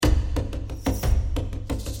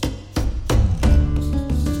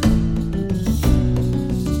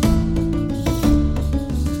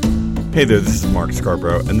Hey there, this is Mark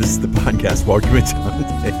Scarborough, and this is the podcast Welcome to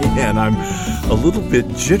Dante. And I'm a little bit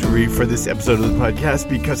jittery for this episode of the podcast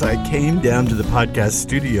because I came down to the podcast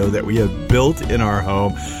studio that we have built in our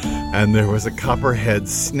home, and there was a copperhead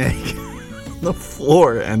snake on the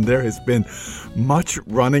floor, and there has been much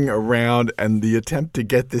running around and the attempt to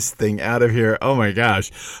get this thing out of here. Oh my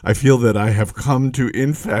gosh, I feel that I have come to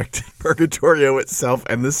infect Purgatorio itself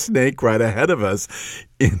and the snake right ahead of us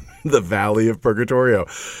in the Valley of Purgatorio.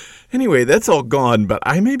 Anyway, that's all gone, but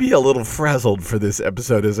I may be a little frazzled for this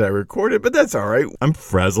episode as I record it, but that's all right. I'm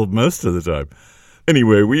frazzled most of the time.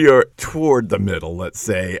 Anyway, we are toward the middle, let's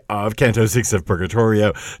say, of Canto 6 of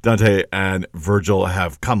Purgatorio. Dante and Virgil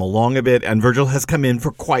have come along a bit, and Virgil has come in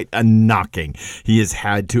for quite a knocking. He has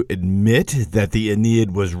had to admit that the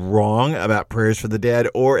Aeneid was wrong about prayers for the dead,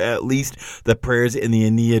 or at least the prayers in the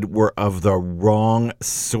Aeneid were of the wrong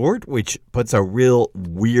sort, which puts a real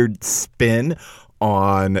weird spin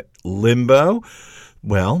on limbo.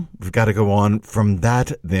 Well, we've got to go on from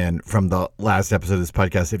that then, from the last episode of this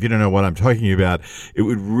podcast. If you don't know what I'm talking about, it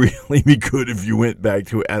would really be good if you went back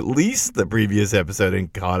to at least the previous episode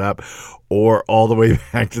and caught up, or all the way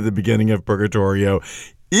back to the beginning of Purgatorio,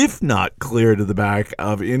 if not clear to the back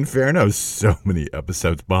of Inferno. So many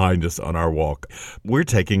episodes behind us on our walk. We're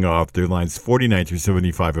taking off through lines 49 through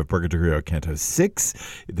 75 of Purgatorio Canto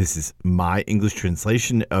 6. This is my English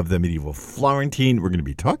translation of the medieval Florentine. We're going to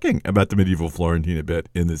be talking about the medieval Florentine a bit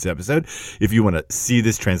in this episode. If you want to see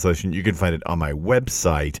this translation, you can find it on my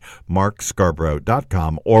website,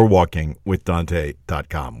 markscarborough.com, or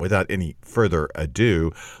walkingwithdante.com. Without any further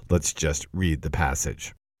ado, let's just read the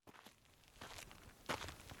passage.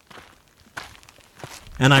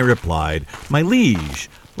 And I replied, "My liege,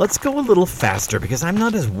 let's go a little faster because I'm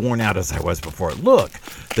not as worn out as I was before. Look,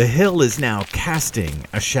 the hill is now casting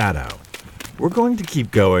a shadow." "We're going to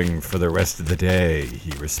keep going for the rest of the day,"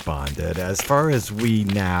 he responded, "as far as we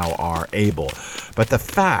now are able. But the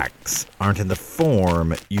facts aren't in the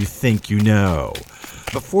form you think you know.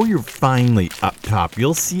 Before you're finally up top,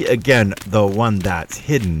 you'll see again the one that's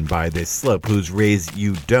hidden by this slope, whose rays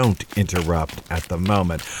you don't interrupt at the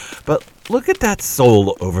moment. But look at that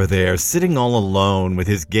soul over there, sitting all alone with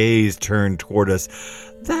his gaze turned toward us.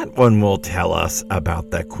 That one will tell us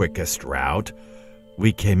about the quickest route."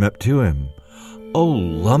 We came up to him. "Oh,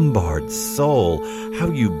 Lombard soul,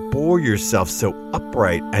 how you bore yourself so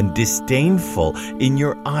upright and disdainful. In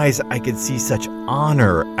your eyes I could see such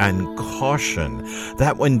honor and caution.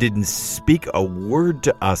 That one didn't speak a word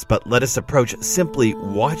to us, but let us approach, simply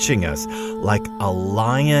watching us like a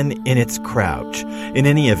lion in its crouch." In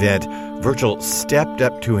any event, Virgil stepped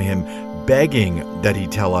up to him, begging that he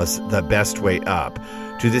tell us the best way up.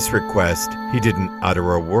 To this request, he didn't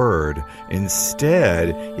utter a word.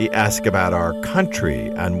 Instead, he asked about our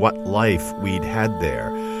country and what life we'd had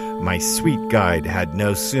there. My sweet guide had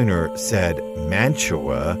no sooner said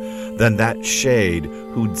Mantua than that shade,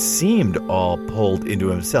 who'd seemed all pulled into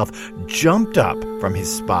himself, jumped up from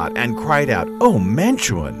his spot and cried out, "Oh,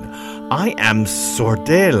 Mantuan, I am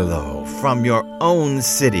Sordello from your own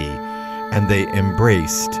city." And they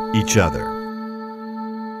embraced each other.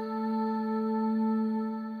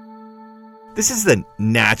 This is the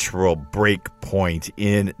natural break point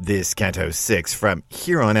in this Canto 6. From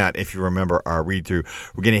here on out, if you remember our read-through,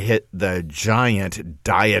 we're going to hit the giant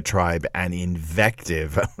diatribe and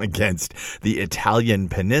invective against the Italian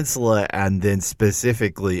peninsula, and then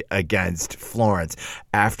specifically against Florence,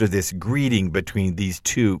 after this greeting between these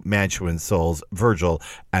two Mantuan souls, Virgil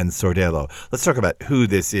and Sordello. Let's talk about who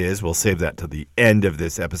this is. We'll save that till the end of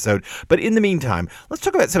this episode. But in the meantime, let's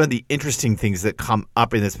talk about some of the interesting things that come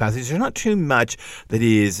up in this passage. There's not too much that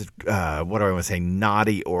is, what do I want to say,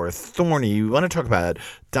 naughty or thorny. We want to talk about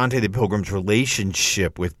Dante the Pilgrim's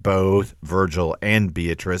relationship with both Virgil and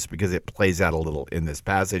Beatrice, because it plays out a little in this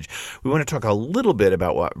passage. We want to talk a little bit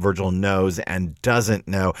about what Virgil knows and doesn't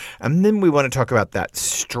know. And then we want to talk about that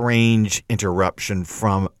strange interruption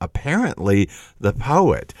from apparently the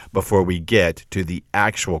poet before we get to the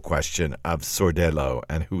actual question of Sordello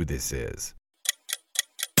and who this is.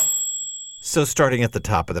 So starting at the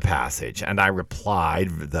top of the passage, and I replied,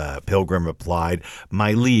 the pilgrim replied,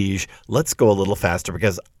 "My liege, let's go a little faster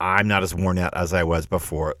because I'm not as worn out as I was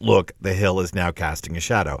before. Look, the hill is now casting a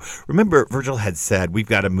shadow." Remember, Virgil had said, we've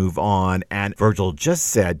got to move on, and Virgil just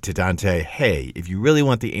said to Dante, hey, if you really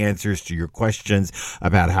want the answers to your questions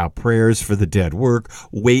about how prayers for the dead work,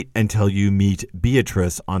 wait until you meet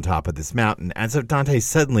Beatrice on top of this mountain. And so Dante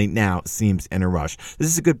suddenly now seems in a rush. This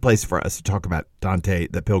is a good place for us to talk about Dante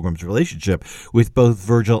the Pilgrim's relationship relationship with both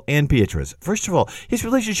Virgil and Beatrice. First of all, his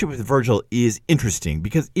relationship with Virgil is interesting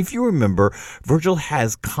because if you remember, Virgil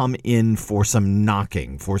has come in for some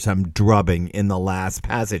knocking, for some drubbing in the last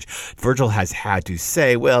passage. Virgil has had to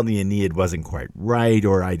say, well, the Aeneid wasn't quite right,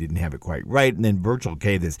 or I didn't have it quite right. And then Virgil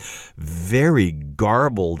gave this very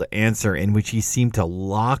garbled answer in which he seemed to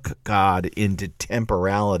lock God into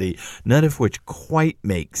temporality, none of which quite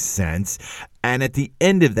makes sense. And at the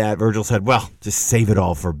end of that, Virgil said, well, just save it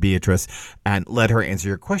all for Beatrice and let her answer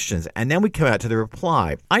your questions. And then we come out to the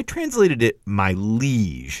reply. I translated it, my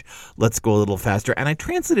liege. Let's go a little faster. And I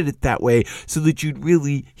translated it that way so that you'd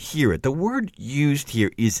really hear it. The word used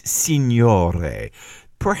here is signore.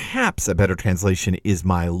 Perhaps a better translation is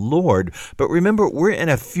my lord, but remember, we're in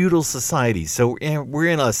a feudal society, so we're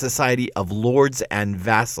in a society of lords and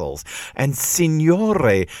vassals, and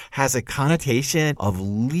signore has a connotation of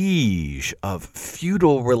liege, of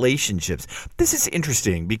feudal relationships. This is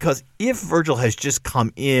interesting because if Virgil has just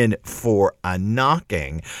come in for a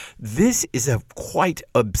knocking, this is a quite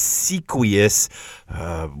obsequious,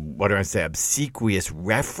 obsequious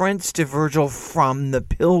reference to Virgil from the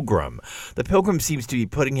Pilgrim. The Pilgrim seems to be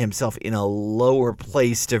putting himself in a lower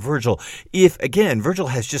place to Virgil. If, again, Virgil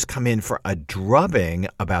has just come in for a drubbing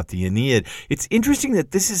about the Aeneid, it's interesting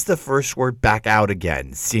that this is the first word back out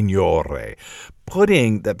again, signore,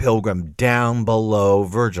 putting the Pilgrim down below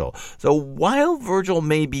Virgil. So while Virgil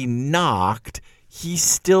may be knocked, he's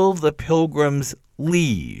still the Pilgrim's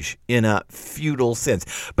liege in a feudal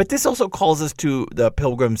sense. But this also calls us to the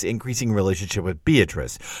Pilgrim's increasing relationship with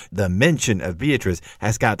Beatrice. The mention of Beatrice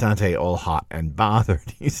has got Dante all hot and bothered.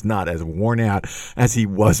 He's not as worn out as he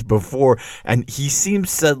was before, and he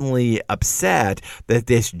seems suddenly upset that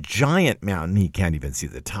this giant mountain, he can't even see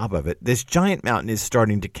the top of it, this giant mountain is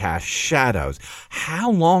starting to cast shadows.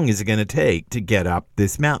 How long is it going to take to get up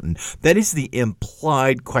this mountain? That is the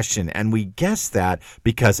implied question, and we guess that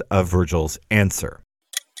because of Virgil's answer.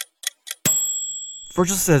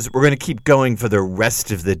 Virgil says we're going to keep going for the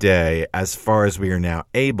rest of the day as far as we are now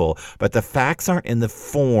able, but the facts aren't in the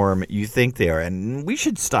form you think they are. And we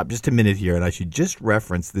should stop just a minute here, and I should just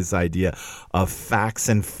reference this idea of facts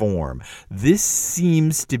and form. This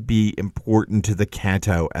seems to be important to the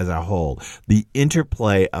canto as a whole, the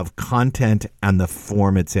interplay of content and the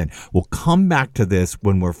form it's in. We'll come back to this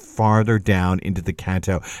when we're farther down into the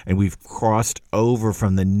canto and we've crossed over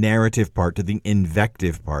from the narrative part to the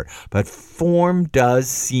invective part. But form does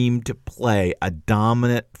seem to play a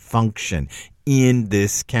dominant function in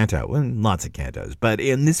this canto, and lots of cantos, but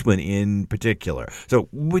in this one in particular. So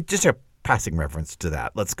with just a passing reference to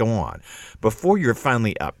that, let's go on. Before you're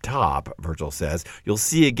finally up top, Virgil says, you'll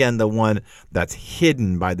see again the one that's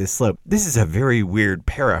hidden by this slope. This is a very weird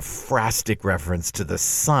paraphrastic reference to the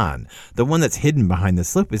sun. The one that's hidden behind the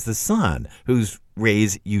slope is the sun, whose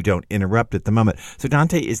rays you don't interrupt at the moment. So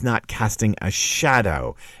Dante is not casting a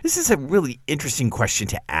shadow. This is a really interesting question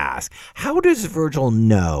to ask. How does Virgil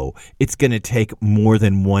know it's going to take more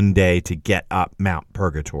than one day to get up Mount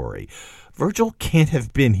Purgatory? Virgil can't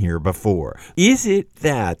have been here before. Is it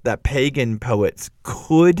that the pagan poets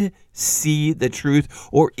could see the truth,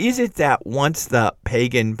 or is it that once the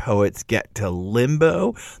pagan poets get to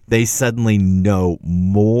limbo, they suddenly know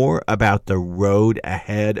more about the road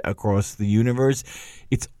ahead across the universe?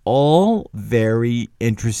 It's all very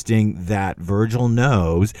interesting that Virgil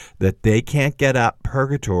knows that they can't get up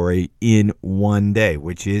Purgatory in one day,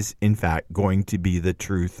 which is, in fact, going to be the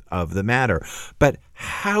truth of the matter. But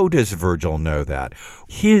how does Virgil know that?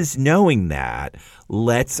 His knowing that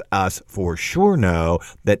lets us for sure know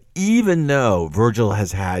that even though Virgil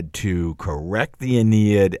has had to correct the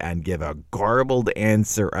Aeneid and give a garbled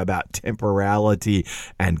answer about temporality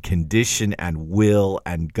and condition and will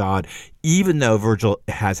and God, even though Virgil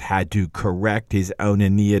has had to correct his own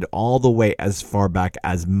Aeneid all the way as far back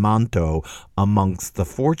as Manto amongst the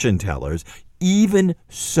fortune tellers, even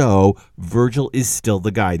so, Virgil is still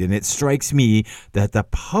the guide. And it strikes me that the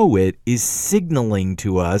poet is signaling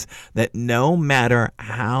to us that no matter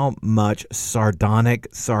how much sardonic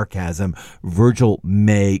sarcasm Virgil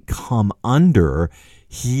may come under,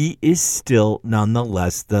 he is still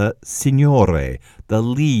nonetheless the signore, the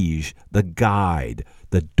liege, the guide,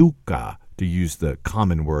 the duca, to use the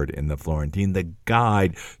common word in the Florentine, the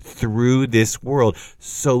guide through this world.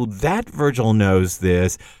 So that Virgil knows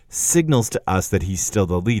this signals to us that he's still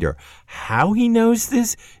the leader. How he knows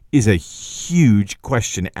this is a huge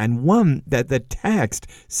question, and one that the text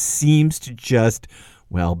seems to just,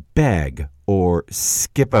 beg or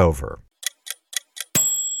skip over.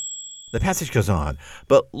 The passage goes on,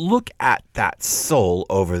 but look at that soul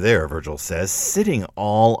over there, Virgil says, sitting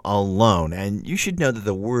all alone. And you should know that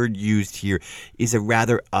the word used here is a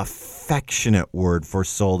rather affectionate word for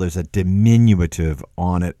soul. There's a diminutive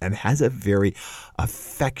on it and has a very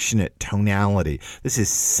affectionate tonality. This is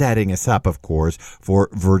setting us up, of course, for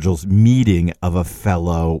Virgil's meeting of a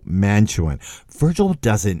fellow Mantuan. Virgil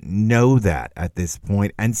doesn't know that at this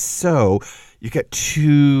point, and so you got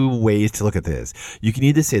two ways to look at this. You can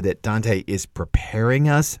either say that Dante is preparing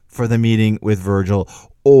us for the meeting with Virgil,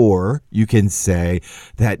 or you can say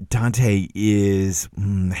that Dante is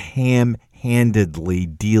ham-handedly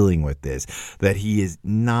dealing with this, that he is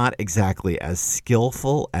not exactly as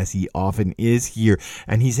skillful as he often is here,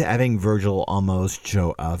 and he's having Virgil almost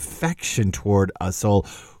show affection toward a soul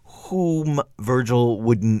whom Virgil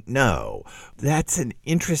wouldn't know. That's an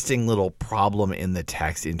interesting little problem in the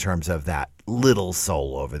text in terms of that little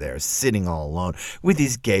soul over there sitting all alone with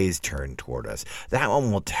his gaze turned toward us. That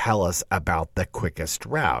one will tell us about the quickest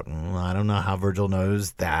route. I don't know how Virgil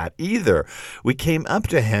knows that either. We came up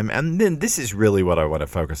to him, and then this is really what I want to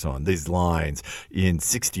focus on, these lines in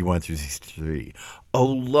 61 through 63. O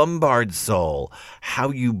Lombard soul,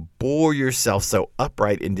 how you bore yourself so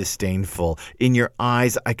upright and disdainful. In your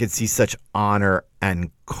eyes I could see such honor and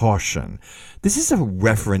caution. This is a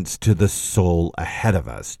reference to the soul ahead of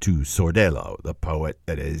us, to Sordello, the poet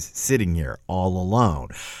that is sitting here all alone.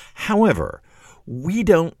 However, we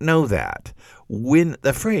don't know that. When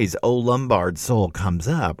the phrase, O Lombard soul, comes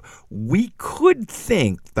up, we could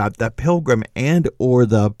think that the pilgrim and or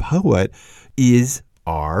the poet is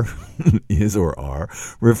or are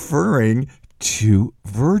referring to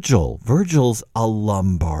Virgil. Virgil's a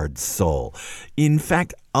Lombard soul. In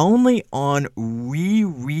fact, only on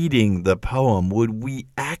rereading the poem would we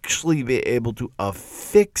actually be able to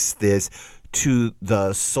affix this to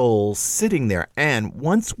the soul sitting there. And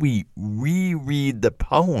once we reread the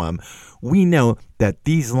poem, we know that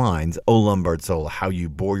these lines, O Lombard soul, how you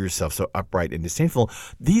bore yourself so upright and disdainful,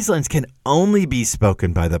 these lines can only be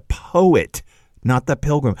spoken by the poet, not the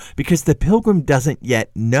pilgrim, because the pilgrim doesn't yet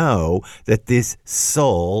know that this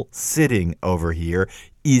soul sitting over here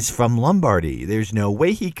is from Lombardy. There's no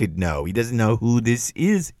way he could know. He doesn't know who this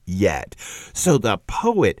is yet. So the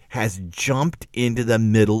poet has jumped into the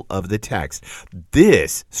middle of the text.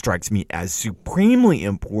 This strikes me as supremely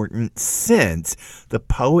important since the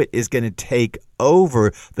poet is going to take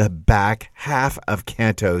over the back half of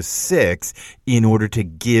Canto 6 in order to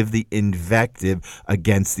give the invective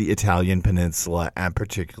against the Italian peninsula and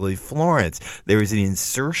particularly Florence. There is an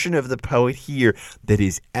insertion of the poet here that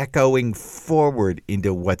is echoing forward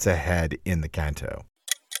into what's ahead in the canto.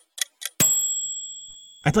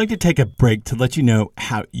 I'd like to take a break to let you know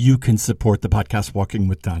how you can support the podcast Walking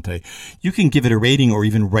with Dante. You can give it a rating or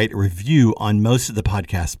even write a review on most of the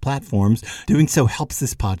podcast platforms. Doing so helps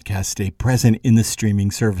this podcast stay present in the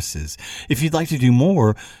streaming services. If you'd like to do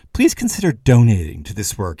more, please consider donating to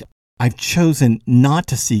this work. I've chosen not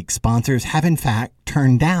to seek sponsors, have in fact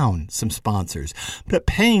turned down some sponsors, but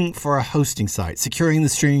paying for a hosting site, securing the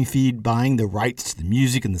streaming feed, buying the rights to the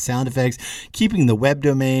music and the sound effects, keeping the web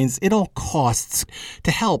domains, it all costs. To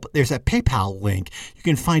help, there's a PayPal link. You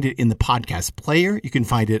can find it in the podcast player. You can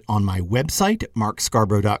find it on my website,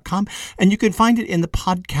 markscarborough.com, and you can find it in the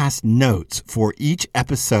podcast notes for each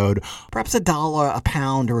episode, perhaps $1, a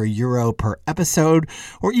pound, or €1 per episode,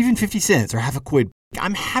 or even 50 cents or half a quid.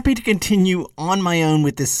 I'm happy to continue on my own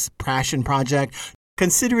with this passion project.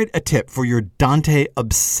 Consider it a tip for your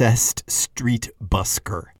Dante-obsessed street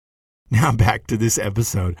busker. Now back to this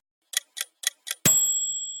episode.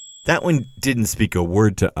 That one didn't speak a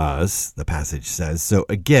word to us, the passage says. So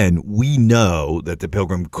again, we know that the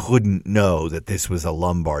pilgrim couldn't know that this was a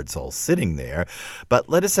Lombard soul sitting there. But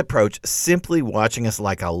let us approach simply watching us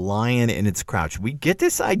like a lion in its crouch. We get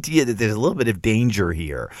this idea that there's a little bit of danger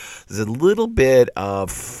here. There's a little bit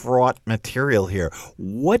of fraught material here.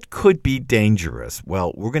 What could be dangerous?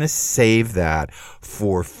 Well, we're going to save that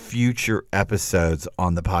for future episodes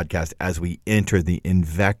on the podcast as we enter the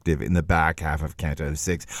invective in the back half of Canto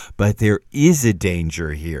 6. But there is a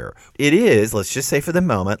danger here. It is, let's just say for the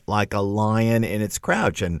moment, like a lion in its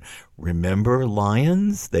crouch. And remember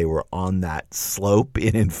lions? They were on that slope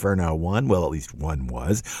in Inferno 1. Well, at least one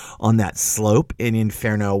was on that slope in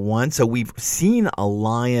Inferno 1. So we've seen a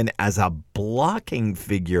lion as a blocking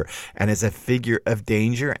figure and as a figure of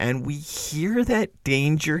danger. And we hear that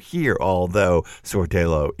danger here, although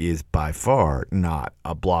Sordello is by far not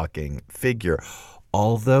a blocking figure.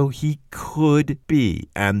 although he could be.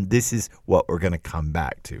 And this is what we're going to come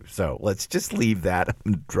back to. So let's just leave that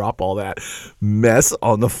and drop all that mess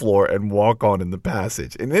on the floor and walk on in the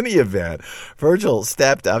passage. In any event, Virgil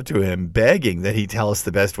stepped up to him, begging that he tell us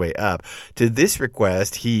the best way up. To this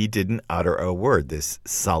request, he didn't utter a word, this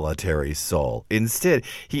solitary soul. Instead,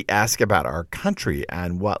 he asked about our country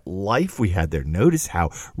and what life we had there. Notice how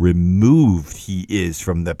removed he is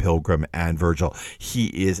from the pilgrim and Virgil. He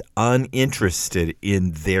is uninterested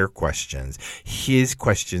in their questions. His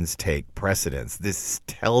questions take precedence. This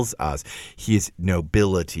tells us his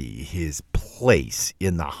nobility, his place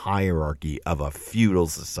in the hierarchy of a feudal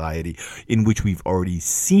society in which we've already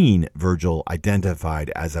seen Virgil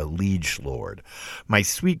identified as a liege lord. My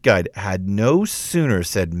sweet guide had no sooner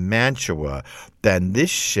said Mantua than this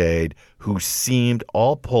shade, who seemed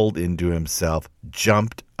all pulled into himself,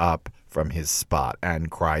 jumped up from his spot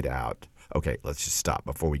and cried out. Okay, let's just stop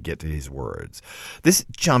before we get to his words. This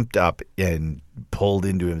jumped up and pulled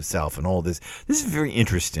into himself and all this. This is very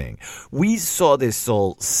interesting. We saw this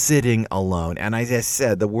soul sitting alone. And as I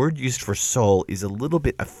said, the word used for soul is a little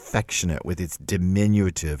bit affectionate with its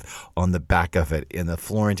diminutive on the back of it in the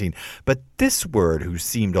Florentine. But this word, who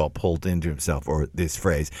seemed all pulled into himself, or this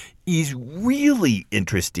phrase, is really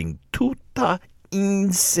interesting. Tutta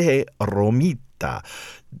in se romita.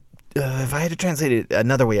 If I had to translate it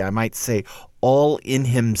another way, I might say all in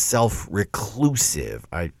himself reclusive.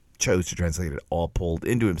 I chose to translate it all pulled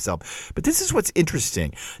into himself. But this is what's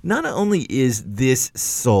interesting. Not only is this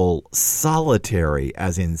soul solitary,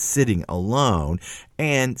 as in sitting alone,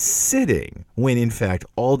 and sitting when in fact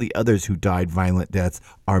all the others who died violent deaths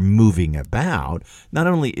are moving about. Not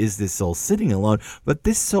only is this soul sitting alone, but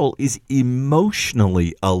this soul is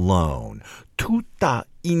emotionally alone. Tutta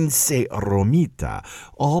in se romita,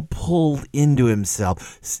 all pulled into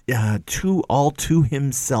himself, all to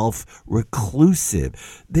himself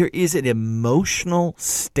reclusive. There is an emotional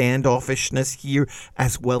standoffishness here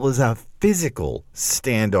as well as a physical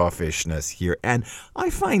standoffishness here. And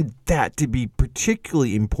I find that to be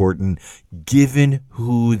particularly important given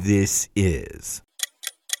who this is.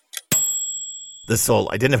 The soul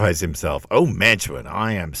identifies himself. Oh, Mantuan,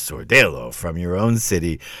 I am Sordello from your own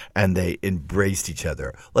city. And they embraced each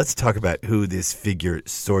other. Let's talk about who this figure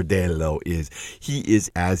Sordello is. He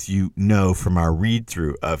is, as you know from our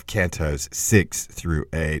read-through of Cantos 6 through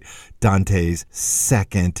 8, Dante's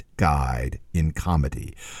second guide in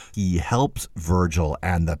comedy. He helps Virgil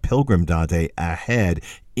and the pilgrim Dante ahead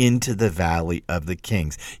into the Valley of the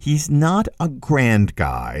Kings. He's not a grand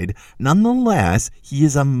guide. Nonetheless, he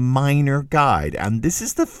is a minor guide. And this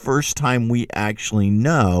is the first time we actually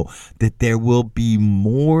know that there will be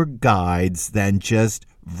more guides than just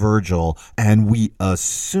Virgil, and we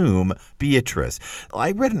assume Beatrice.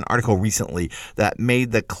 I read an article recently that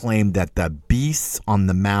made the claim that the beasts on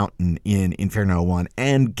the mountain in Inferno 1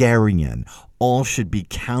 and Geryon all should be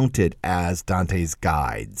counted as Dante's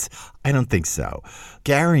guides. I don't think so.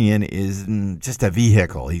 Geryon is just a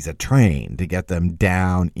vehicle. He's a train to get them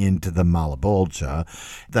down into the Malebolgia.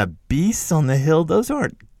 The beasts on the hill, those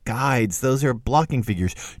aren't guides. Those are blocking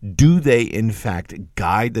figures. Do they, in fact,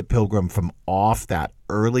 guide the pilgrim from off that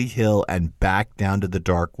early hill and back down to the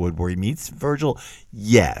dark wood where he meets Virgil?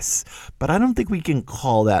 Yes. But I don't think we can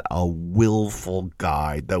call that a willful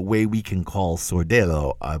guide the way we can call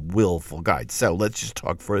Sordello a willful guide. So let's just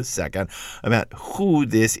talk for a second about who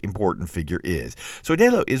this important figure is.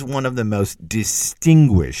 Sordello is one of the most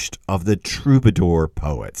distinguished of the troubadour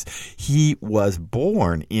poets. He was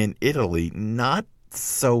born in Italy, not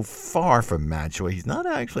so far from Mantua. He's not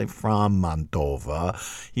actually from Mantova.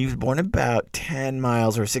 He was born about 10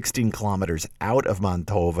 miles or 16 kilometers out of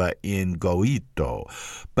Mantova in Goito.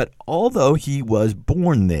 But although he was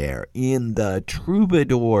born there in the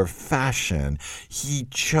troubadour fashion, he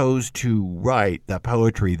chose to write the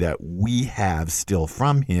poetry that we have still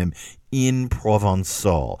from him in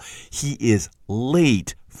Provençal. He is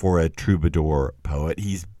late for a troubadour poet.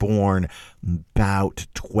 He's born about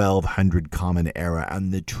 1200 Common Era,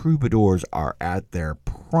 and the troubadours are at their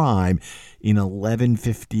prime in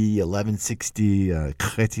 1150, 1160.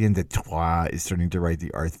 Chrétien de Troyes is starting to write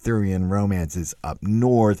the Arthurian romances up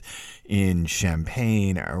north in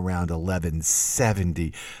Champagne around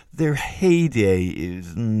 1170. Their heyday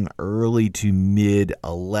is early to mid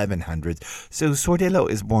 1100s. So Sordello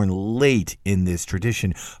is born late in this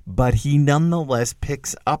tradition, but he nonetheless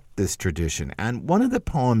picks up this tradition. And one of the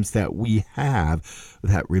poems that we have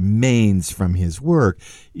that remains from his work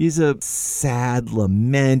is a sad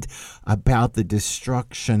lament about about the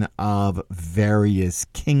destruction of various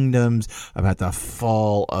kingdoms, about the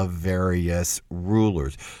fall of various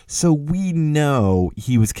rulers. So we know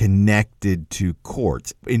he was connected to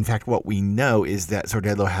courts. In fact, what we know is that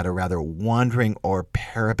Sordello had a rather wandering or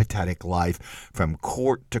peripatetic life from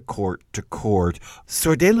court to court to court.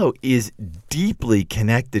 Sordello is deeply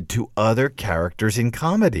connected to other characters in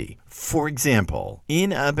comedy. For example,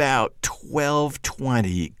 in about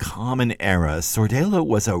 1220 Common Era, Sordello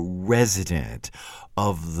was a resident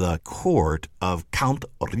of the court of Count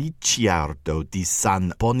Ricciardo di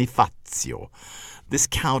San Bonifacio. This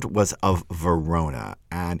count was of Verona,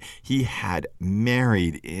 and he had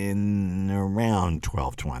married in around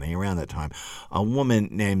 1220, around that time, a woman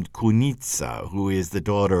named Cunizza, who is the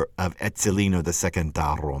daughter of Ezzelino II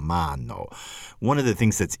da Romano. One of the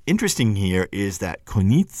things that's interesting here is that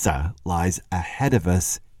Cunizza lies ahead of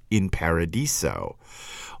us in Paradiso.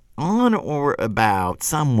 On or about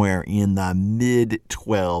somewhere in the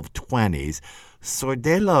mid-1220s,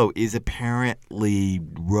 Sordello is apparently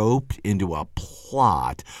roped into a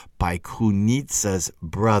plot by Cunizza's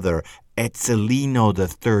brother, Ezzelino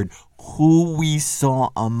III, who we saw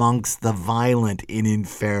amongst the violent in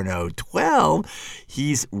Inferno 12.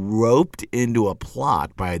 He's roped into a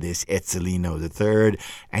plot by this Ezzelino III,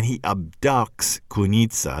 and he abducts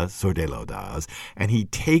Cunizza, Sordello does, and he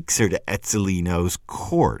takes her to Ezzelino's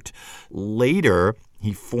court. Later,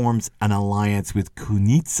 he forms an alliance with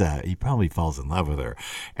Cunizza. He probably falls in love with her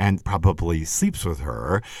and probably sleeps with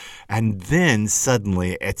her. And then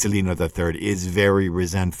suddenly Ezzelino III is very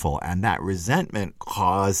resentful. And that resentment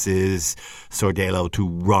causes Sordello to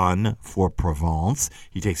run for Provence.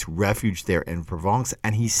 He takes refuge there in Provence.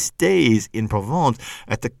 And he stays in Provence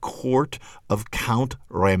at the court of Count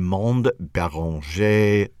Raymond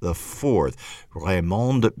Béranger IV.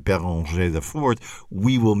 Raymond Béranger IV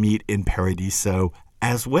we will meet in Paradiso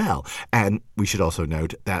as well. And we should also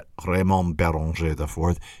note that Raymond Béranger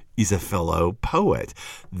IV is a fellow poet.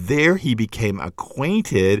 There he became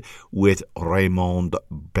acquainted with Raymond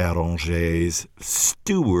Béranger's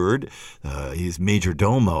steward, his major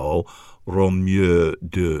domo, Romieux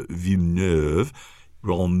de Villeneuve.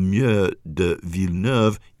 Romieux de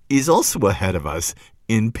Villeneuve is also ahead of us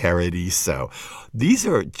in Paradiso. These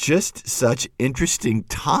are just such interesting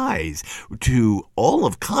ties to all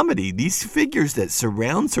of comedy. These figures that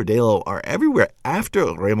surround Sordello are everywhere.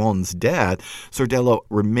 After Raymond's death, Sordello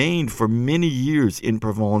remained for many years in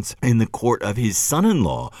Provence in the court of his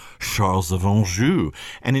son-in-law, Charles of Anjou.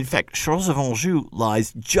 And in fact, Charles of Anjou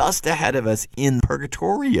lies just ahead of us in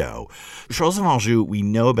Purgatorio. Charles of Anjou, we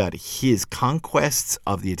know about his conquests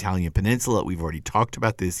of the Italian peninsula. We've already talked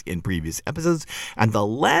about this in previous episodes. And the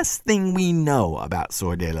last thing we know about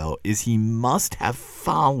Sordello is he must have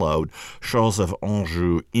followed Charles of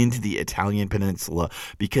Anjou into the Italian peninsula,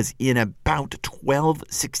 because in about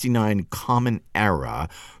 1269 Common Era,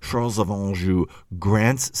 Charles of Anjou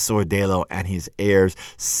grants Sordello and his heirs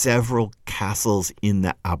several castles in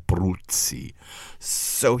the Abruzzi.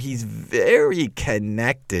 So he's very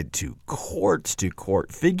connected to courts, to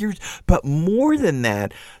court figures. But more than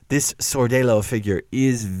that, this Sordello figure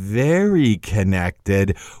is very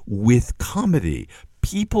connected with comedy.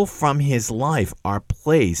 People from his life are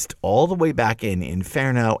placed all the way back in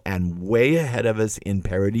Inferno and way ahead of us in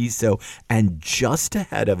Paradiso and just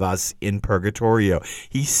ahead of us in Purgatorio.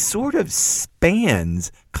 He sort of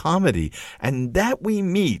spans comedy, and that we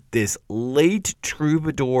meet this late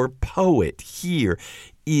troubadour poet here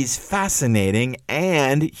is fascinating.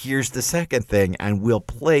 And here's the second thing, and we'll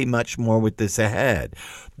play much more with this ahead.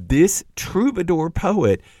 This troubadour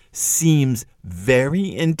poet seems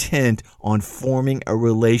very intent on forming a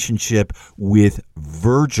relationship with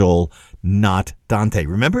Virgil, not Dante.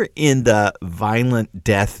 Remember in the Violent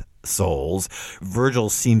Death Souls, Virgil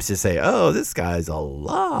seems to say, oh, this guy's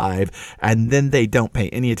alive, and then they don't pay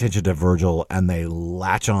any attention to Virgil and they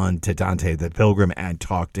latch on to Dante the Pilgrim and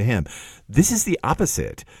talk to him. This is the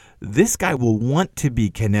opposite. This guy will want to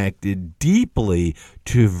be connected deeply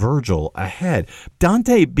to Virgil ahead.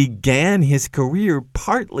 Dante began his career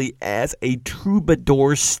partly as a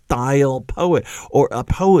troubadour-style poet, or a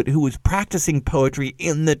poet who was practicing poetry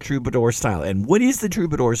in the troubadour style. And what is the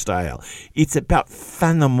troubadour style? It's about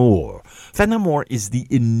fin amour. Fin amour is the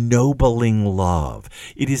ennobling love.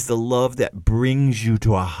 It is the love that brings you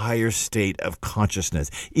to a higher state of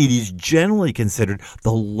consciousness. It is generally considered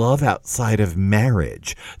the love outside of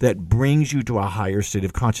marriage that brings you to a higher state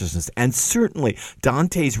of consciousness. And certainly, Dante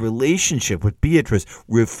Dante's relationship with Beatrice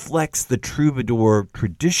reflects the troubadour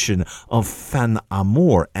tradition of fan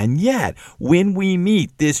amour. And yet, when we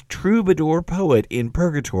meet this troubadour poet in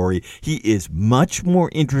Purgatory, he is much more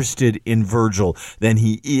interested in Virgil than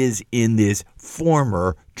he is in this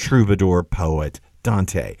former troubadour poet,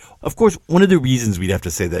 Dante. Of course, one of the reasons we'd have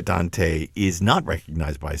to say that Dante is not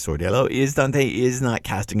recognized by Sordello is Dante is not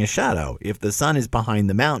casting a shadow. If the sun is behind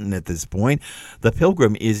the mountain at this point, the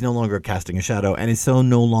pilgrim is no longer casting a shadow and is so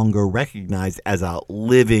no longer recognized as a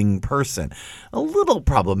living person. A little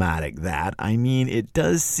problematic, that. I mean, it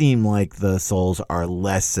does seem like the souls are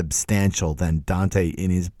less substantial than Dante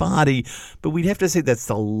in his body, but we'd have to say that's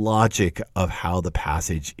the logic of how the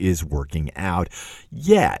passage is working out.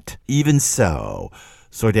 Yet, even so,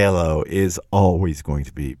 Sordello is always going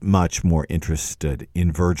to be much more interested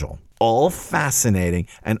in Virgil. All fascinating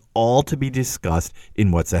and all to be discussed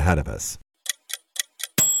in what's ahead of us.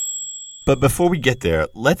 But before we get there,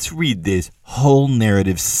 let's read this whole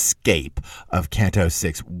narrative scape of Canto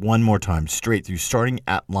 6 one more time, straight through, starting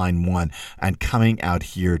at line 1 and coming out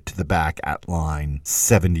here to the back at line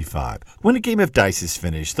 75. When a game of dice is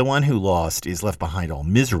finished, the one who lost is left behind all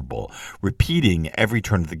miserable, repeating every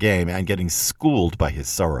turn of the game and getting schooled by his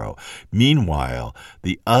sorrow. Meanwhile,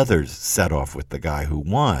 the others set off with the guy who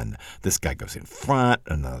won. This guy goes in front,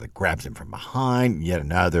 another grabs him from behind, yet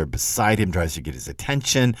another beside him tries to get his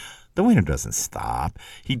attention. The winner doesn't stop.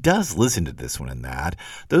 He does listen to this one and that.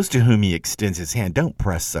 Those to whom he extends his hand don't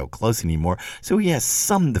press so close anymore, so he has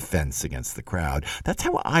some defense against the crowd. That's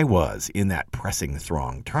how I was in that pressing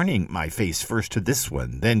throng, turning my face first to this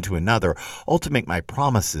one, then to another, all to make my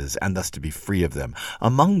promises and thus to be free of them.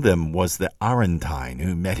 Among them was the Arentine,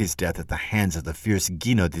 who met his death at the hands of the fierce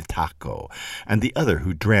Gino di Tacco, and the other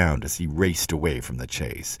who drowned as he raced away from the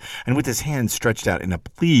chase. And with his hand stretched out in a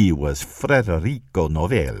plea was Federico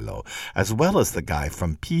Novello, as well as the guy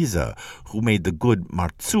from Pisa who made the good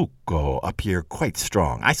Marzucco appear quite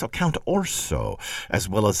strong. I saw Count Orso, as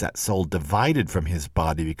well as that soul divided from his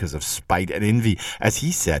body because of spite and envy, as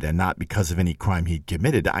he said, and not because of any crime he'd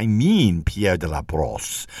committed. I mean Pierre de la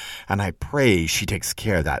Brosse, and I pray she takes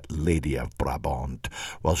care of that lady of Brabant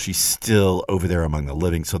while she's still over there among the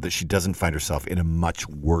living, so that she doesn't find herself in a much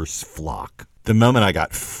worse flock. The moment I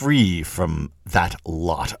got free from that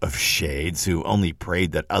lot of shades who only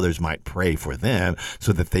prayed that others might pray for them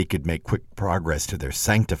so that they could make quick progress to their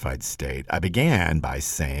sanctified state, I began by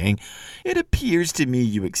saying, "It appears to me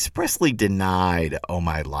you expressly denied, O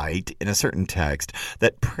my light, in a certain text,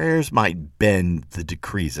 that prayers might bend the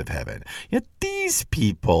decrees of heaven. Yet these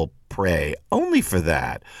people pray only for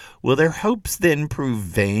that. Will their hopes then prove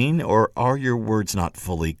vain, or are your words not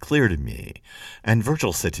fully clear to me?" And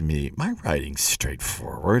Virgil said to me, "My writing's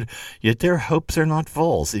straightforward, yet their hopes are not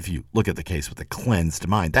false, if you look at the case with a cleansed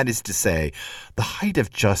mind. That is to say, the height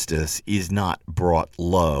of justice is not brought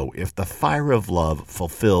low if the fire of love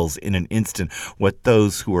fulfills in an instant what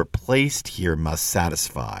those who are placed here must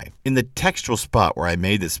satisfy." In the textual spot where I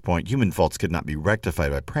made this point, human faults could not be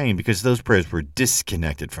rectified by praying because those prayers were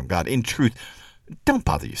disconnected from God. In truth, don't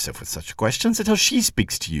bother yourself with such questions until she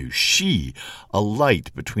speaks to you. She, a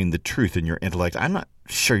light between the truth and your intellect. I'm not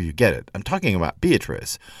sure you get it. I'm talking about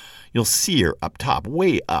Beatrice. You'll see her up top,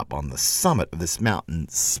 way up on the summit of this mountain,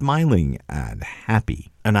 smiling and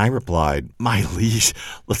happy. And I replied, "My liege,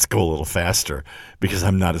 let's go a little faster, because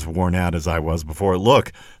I'm not as worn out as I was before.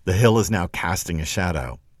 Look, the hill is now casting a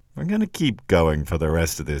shadow." "We're going to keep going for the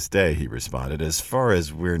rest of this day," he responded, "as far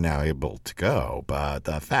as we're now able to go, but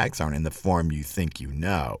the facts aren't in the form you think you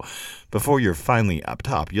know. Before you're finally up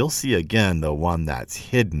top, you'll see again the one that's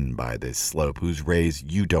hidden by this slope, whose rays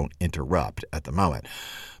you don't interrupt at the moment.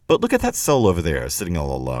 But look at that soul over there, sitting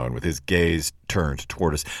all alone, with his gaze turned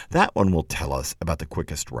toward us. That one will tell us about the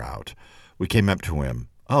quickest route." We came up to him.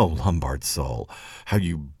 "Oh, Lombard soul, how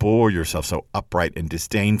you bore yourself so upright and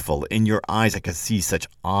disdainful. In your eyes I could see such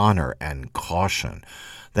honor and caution.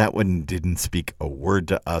 That one didn't speak a word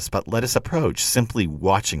to us, but let us approach, simply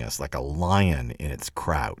watching us like a lion in its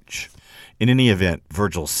crouch." In any event,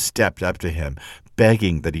 Virgil stepped up to him,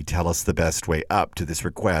 begging that he tell us the best way up. To this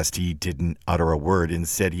request, he didn't utter a word.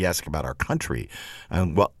 Instead, he asked about our country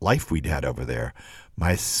and what life we'd had over there.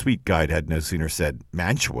 My sweet guide had no sooner said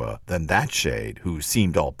Mantua than that shade, who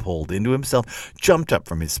seemed all pulled into himself, jumped up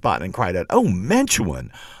from his spot and cried out, "Oh, Mantuan,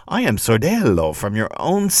 I am Sordello from your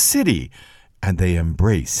own city." And they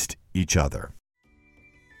embraced each other.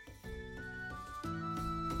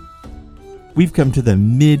 We've come to the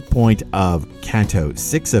midpoint of Canto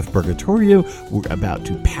 6 of Purgatorio. We're about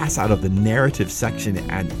to pass out of the narrative section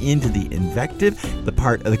and into the invective, the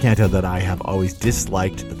part of the canto that I have always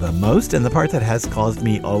disliked the most, and the part that has caused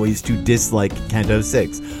me always to dislike Canto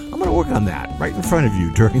 6. I'm going to work on that right in front of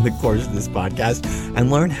you during the course of this podcast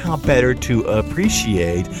and learn how better to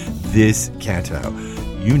appreciate this canto.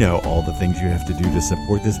 You know all the things you have to do to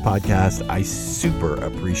support this podcast. I super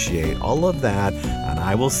appreciate all of that, and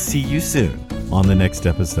I will see you soon on the next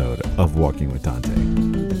episode of Walking with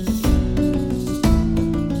Dante.